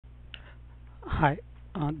Hi,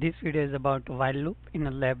 this video is about while loop in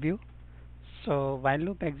a LabVIEW. So while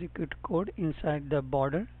loop execute code inside the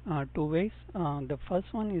border two ways. The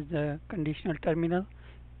first one is the conditional terminal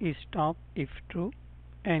is stop if true,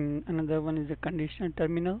 and another one is the conditional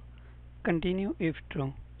terminal continue if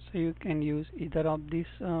true. So you can use either of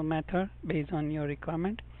these method based on your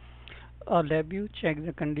requirement. LabVIEW checks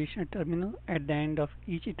the conditional terminal at the end of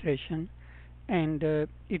each iteration, and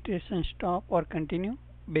iteration stop or continue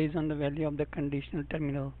based on the value of the conditional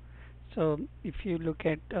terminal. So if you look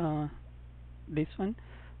at this one,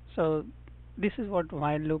 so this is what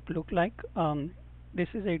while loop look like. This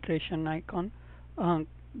is a iteration icon.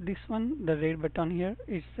 This one, the red button here,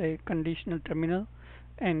 is a conditional terminal,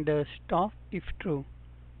 and stop if true.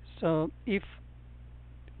 So if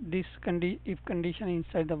this condition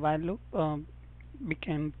inside the while loop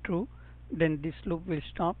became true, then this loop will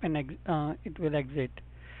stop and it will exit.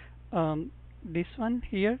 This one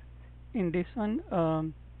here, in this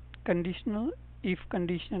one, conditional, if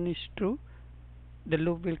condition is true, the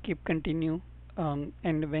loop will keep continue,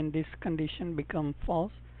 and when this condition become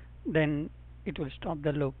false, then it will stop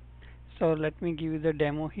the loop. So let me give you the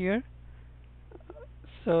demo here.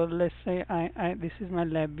 So let's say this is my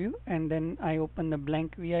LabVIEW, and then I open the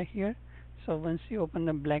blank VI here. So once you open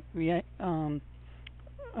the blank VI,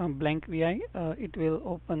 it will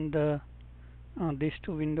open the these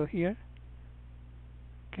two window here.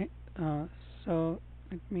 Okay, so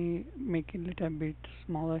let me make it a little bit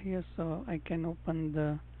smaller here so I can open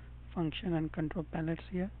the function and control palettes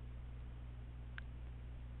here.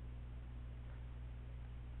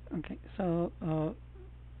 Okay, so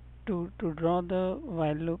to draw the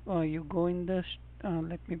while loop, you go in the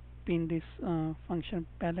let me pin this function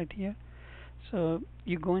palette here. So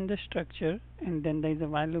you go in the structure, and then there is a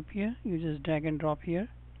while loop here. You just drag and drop here.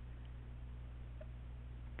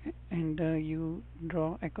 Okay, and you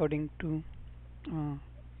draw according to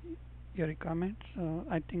your requirements. So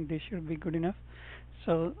I think this should be good enough.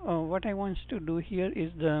 So what I want to do here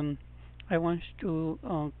is I want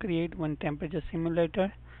to create one temperature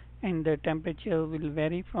simulator, and the temperature will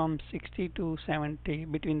vary from 60 to 70,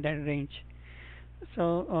 between that range.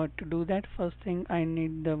 So to do that, first thing I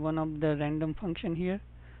need the one of the random function here.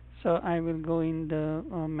 So I will go in the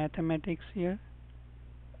mathematics here,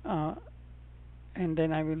 and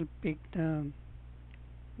then I will pick the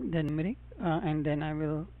numeric, and then I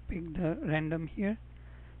will pick the random here.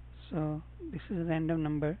 So this is a random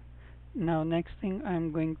number. Now next thing,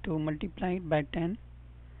 I'm going to multiply it by 10.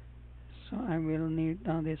 So I will need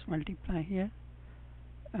this multiply here,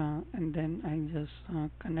 and then I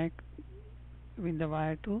just connect with the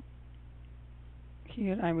wire tool.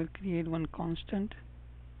 Here I will create one constant,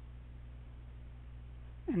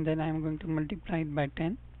 and then I am going to multiply it by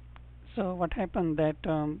 10. So what happened that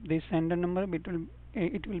this random number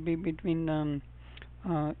it will be between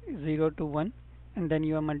 0 to 1, and then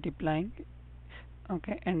you are multiplying.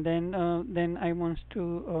 Okay, and then I want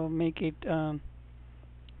to make it,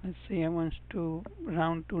 let's say I want to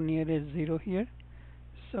round to nearest 0 here.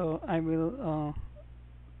 So I will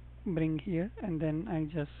bring here, and then I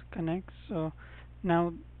just connect. So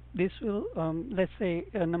now this will, let's say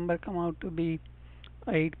a number come out to be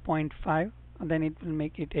 8.5, then it will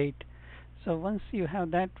make it 8. So once you have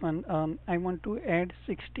that one, I want to add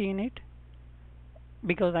 60 in it,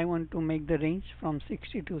 because I want to make the range from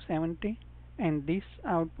 60 to 70, and this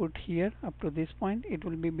output here up to this point, it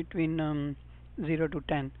will be between 0 to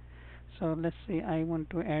 10. So let's say I want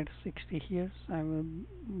to add 60 here, so I will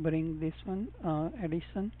bring this one,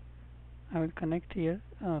 addition. I will connect here.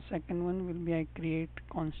 Second one will be I create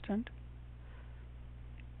constant,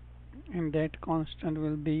 and that constant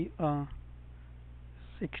will be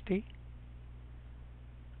 60.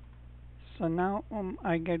 So now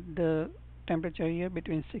I get the temperature here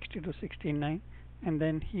between 60 to 69, and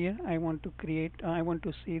then here I want to create, I want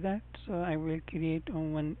to see that, so I will create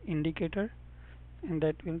one indicator, and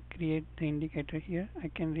that will create the indicator here. I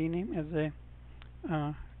can rename as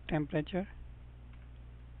a temperature.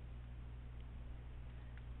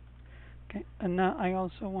 Okay, and now I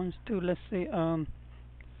also want to, let's say,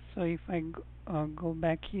 so if I go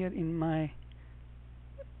back here in my,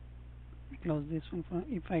 close this one.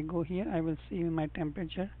 If I go here, I will see my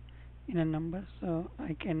temperature in a number, so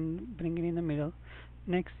I can bring it in the middle.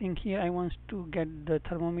 Next thing here, I want to get the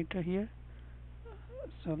thermometer here.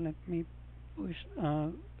 So let me push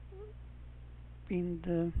pin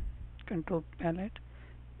the control palette,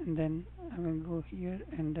 and then I will go here,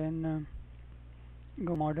 and then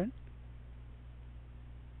go modern,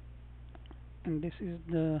 and this is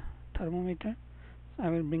the thermometer. So I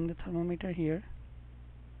will bring the thermometer here.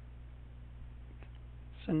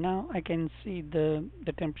 So now I can see the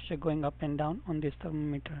temperature going up and down on this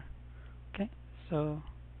thermometer. Okay, so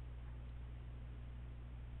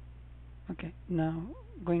okay, now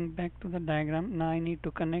going back to the diagram, now I need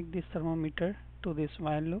to connect this thermometer to this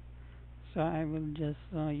while loop. So I will just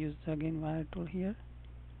use the again wire tool here,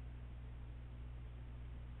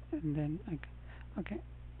 and then okay.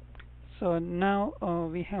 So now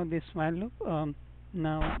we have this while loop.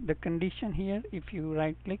 Now the condition here, if you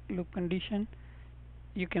right click loop condition,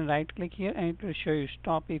 you can right click here and it will show you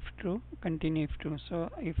stop if true, continue if true. So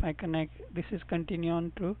if I connect, this is continue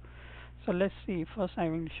on true. So let's see, first I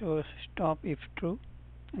will show stop if true,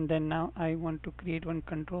 and then now I want to create one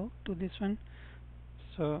control to this one.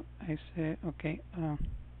 So I say okay,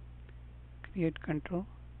 create control.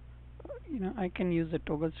 I can use the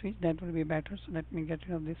toggle switch, that will be better. So let me get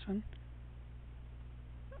rid of this one.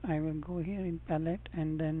 I will go here in palette,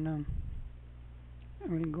 and then I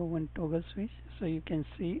will go one toggle switch, so you can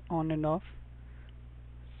see on and off.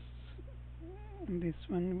 And this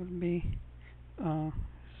one will be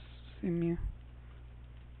simulation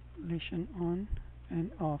on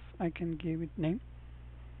and off. I can give it name.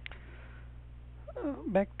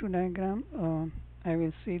 Back to diagram, I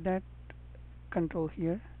will see that control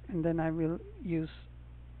here, and then I will use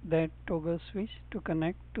that toggle switch to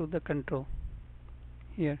connect to the control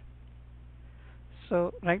here.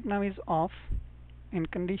 So right now is off, and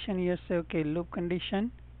condition here say okay loop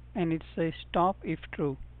condition, and it says stop if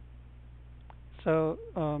true. So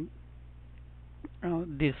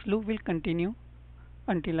this loop will continue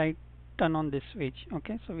until I turn on this switch.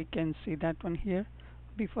 Okay, so we can see that one here.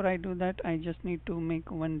 Before I do that, I just need to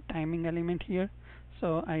make one timing element here.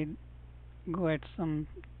 So I go at some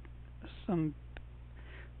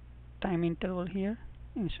time interval here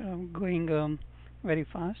instead of going very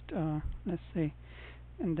fast. Let's say,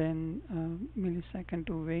 and then millisecond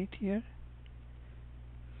to wait here.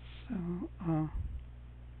 So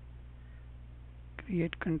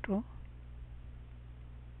create control,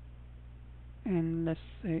 and let's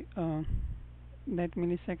say that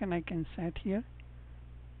millisecond I can set here.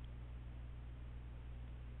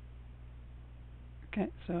 Okay,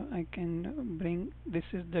 so I can bring, this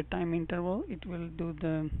is the time interval, it will do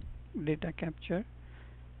the data capture,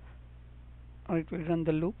 or it will run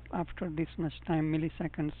the loop after this much time,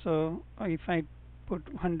 milliseconds. So if I put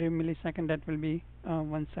 100 millisecond, that will be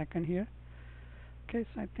 1 second here. Okay,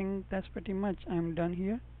 so I think that's pretty much, I'm done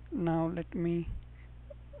here. Now let me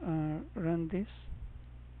run this.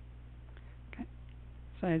 Okay,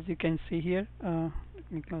 so as you can see here, let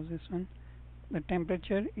me close this one. The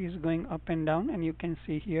temperature is going up and down, and you can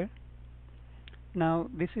see here. Now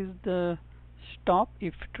this is the stop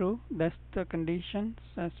if true, that's the condition.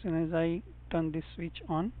 So as soon as I turn this switch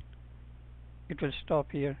on, it will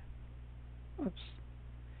stop here. Oops.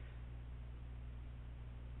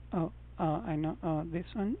 Oh, I know this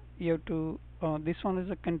one you have to, this one is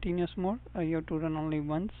a continuous mode, you have to run only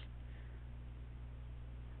once.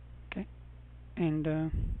 Okay, and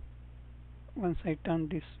once I turn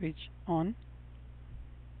this switch on,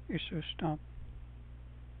 it should stop.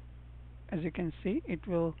 As you can see, it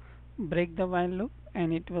will break the while loop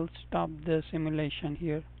and it will stop the simulation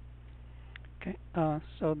here. Okay,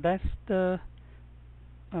 so that's the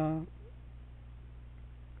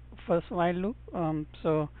first while loop.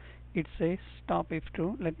 So it says stop if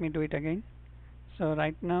true. Let me do it again. So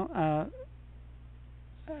right now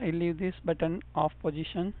I leave this button off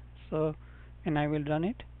position, so and I will run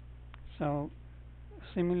it. So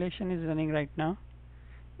simulation is running right now,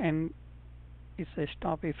 and it says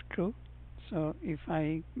stop if true. So if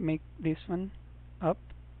I make this one up,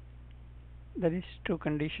 that is true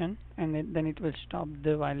condition, and then it will stop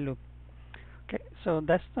the while loop. Okay, so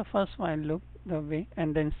that's the first while loop, the way.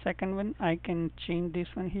 And then second one, I can change this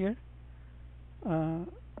one here,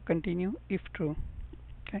 continue if true.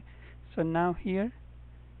 Okay, so now here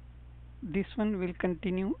this one will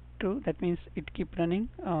continue true, that means it keep running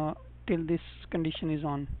till this condition is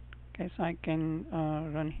on. Okay, so I can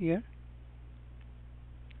run here.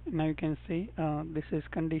 Now you can see this is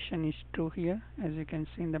condition is true here, as you can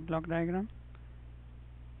see in the block diagram.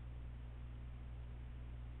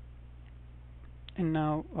 And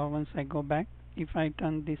now once I go back, if I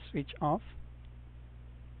turn this switch off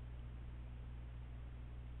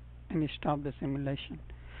and stop the simulation.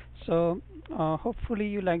 So hopefully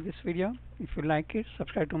you like this video. If you like it,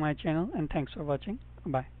 subscribe to my channel, and thanks for watching.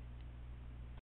 Bye.